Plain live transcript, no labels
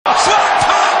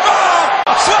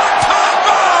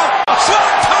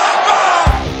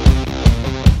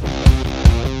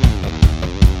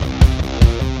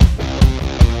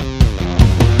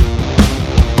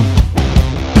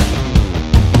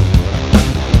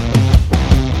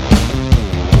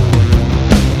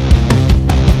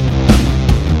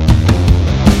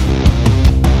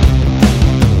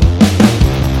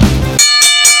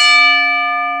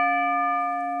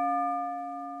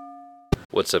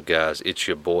What's up, guys? It's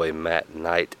your boy Matt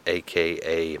Knight,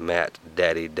 aka Matt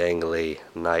Daddy Dangly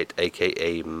Knight,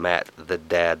 aka Matt the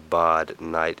Dad Bod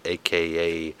Knight,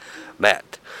 aka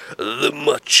Matt the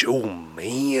Macho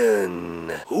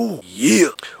Man. Oh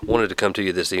yeah! Wanted to come to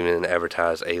you this evening and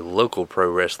advertise a local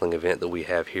pro wrestling event that we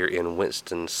have here in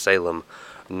Winston-Salem,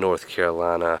 North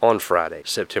Carolina on Friday,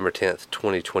 September 10th,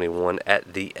 2021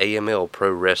 at the AML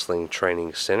Pro Wrestling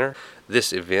Training Center.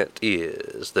 This event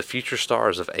is the Future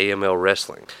Stars of AML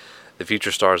Wrestling. The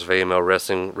Future Stars of AML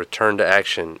Wrestling return to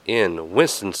action in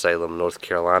Winston-Salem, North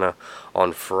Carolina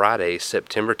on Friday,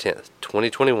 September 10th,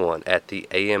 2021 at the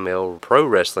AML Pro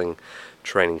Wrestling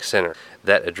Training Center.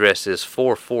 That address is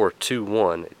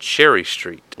 4421 Cherry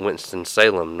Street,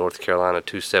 Winston-Salem, North Carolina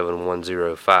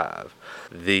 27105.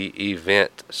 The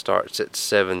event starts at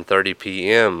 7:30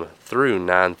 p.m. through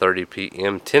 9:30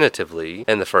 p.m. tentatively,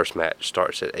 and the first match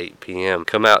starts at 8 p.m.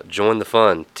 Come out, join the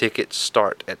fun. Tickets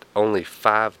start at only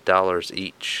 $5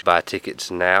 each. Buy tickets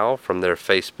now from their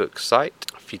Facebook site,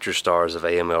 Future Stars of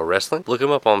AML Wrestling. Look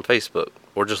them up on Facebook,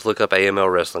 or just look up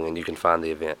AML Wrestling and you can find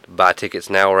the event. Buy tickets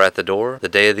now or at the door, the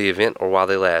day of the event, or while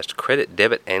they last. Credit,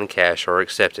 debit, and cash are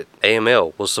accepted.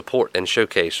 AML will support and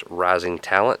showcase rising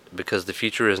talent because the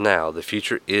future is now. The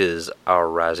future is our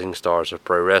rising stars of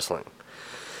pro wrestling.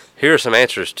 Here are some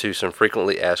answers to some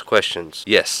frequently asked questions.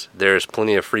 Yes, there is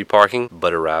plenty of free parking,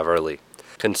 but arrive early.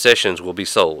 Concessions will be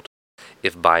sold.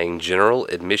 If buying general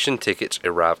admission tickets,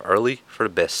 arrive early for the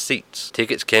best seats.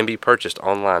 Tickets can be purchased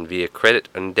online via credit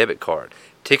and debit card.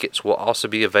 Tickets will also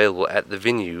be available at the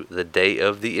venue the day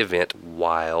of the event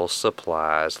while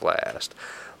supplies last.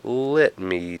 Let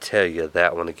me tell you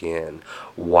that one again.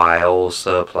 While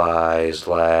supplies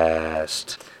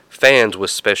last. Fans with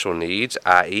special needs,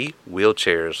 i.e.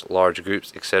 wheelchairs, large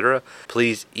groups, etc.,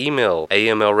 please email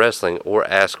AML Wrestling or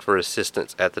ask for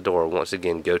assistance at the door. Once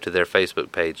again, go to their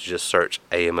Facebook page, just search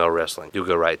AML Wrestling. You'll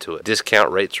go right to it.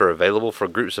 Discount rates are available for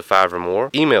groups of 5 or more.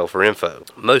 Email for info.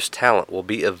 Most talent will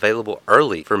be available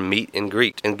early for meet and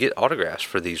greet and get autographs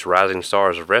for these rising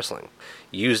stars of wrestling.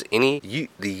 The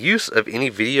use of any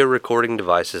video recording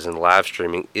devices and live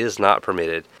streaming is not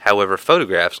permitted. However,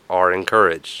 photographs are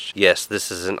encouraged. Yes,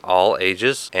 this is an all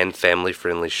ages and family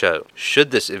friendly show.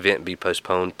 Should this event be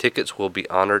postponed, tickets will be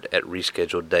honored at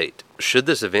rescheduled date. Should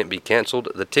this event be canceled,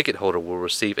 the ticket holder will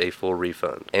receive a full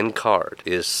refund, and card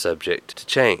is subject to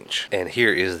change. And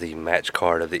here is the match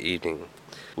card of the evening.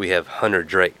 We have Hunter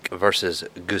Drake versus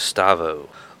Gustavo.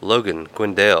 Logan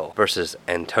Quindell versus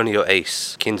Antonio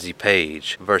Ace. Kenzie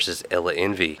Page versus Ella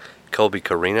Envy. Colby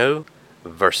Carino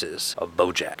versus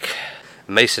Bojack.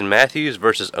 Mason Matthews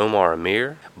versus Omar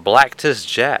Amir. Blacktus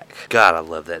Jack, God I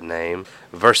love that name,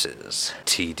 versus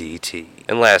TDT.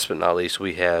 And last but not least,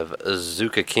 we have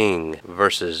Azuka King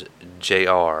versus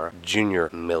JR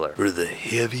Jr. Miller for the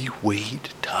heavyweight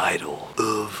title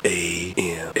of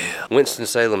AML.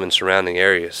 Winston-Salem and surrounding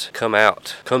areas, come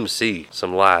out, come see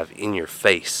some live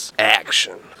in-your-face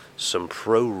action, some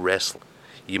pro wrestling.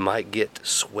 You might get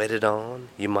sweated on,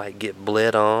 you might get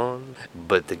bled on,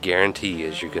 but the guarantee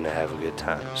is you're going to have a good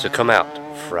time. So come out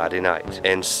Friday night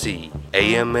and see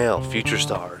AML Future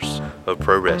Stars of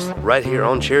Pro Wrestling right here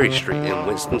on Cherry Street in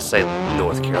Winston-Salem,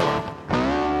 North Carolina.